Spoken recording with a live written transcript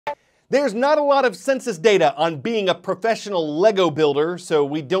There's not a lot of census data on being a professional Lego builder, so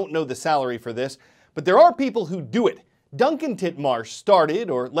we don't know the salary for this, but there are people who do it. Duncan Titmarsh started,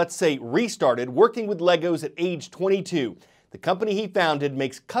 or let's say restarted, working with Legos at age 22. The company he founded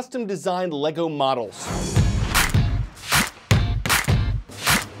makes custom-designed Lego models.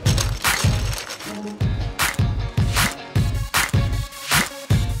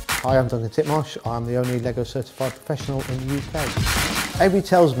 Hi, I'm Duncan Titmarsh. I'm the only Lego certified professional in the UK. Everybody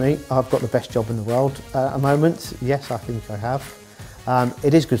tells me I've got the best job in the world at the moment. Yes, I think I have.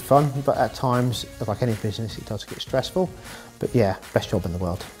 It is good fun, but at times, like any business, it does get stressful. But yeah, best job in the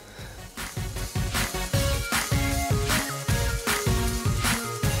world.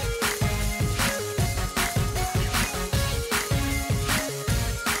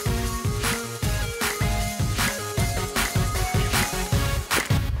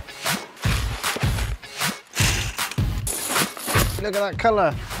 Look at that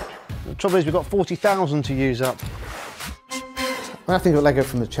colour. The trouble is we've got 40,000 to use up. When I think of Lego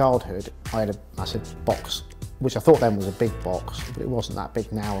from the childhood, I had a massive box, which I thought then was a big box, but it wasn't that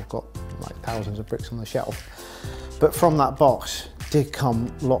big now. I've got like thousands of bricks on the shelf. But from that box did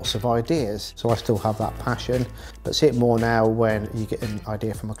come lots of ideas. So I still have that passion, but see it more now when you get an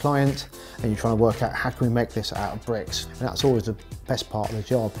idea from a client and you're trying to work out how can we make this out of bricks. And that's always the best part of the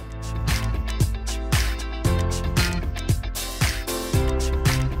job.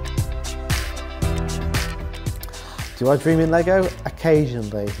 Do I dream in Lego?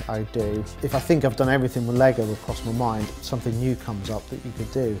 Occasionally I do. If I think I've done everything with Lego across my mind, something new comes up that you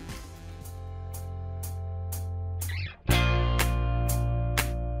could do.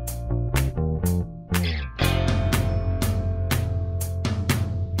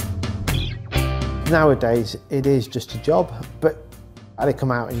 Nowadays it is just a job, but I did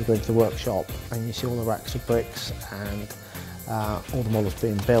come out and you go into the workshop and you see all the racks of bricks and all the models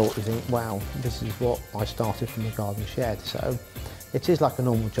being built, you think, wow, this is what I started from the garden shed. So it is like a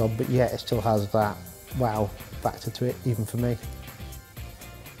normal job, but yet it still has that wow factor to it, even for me.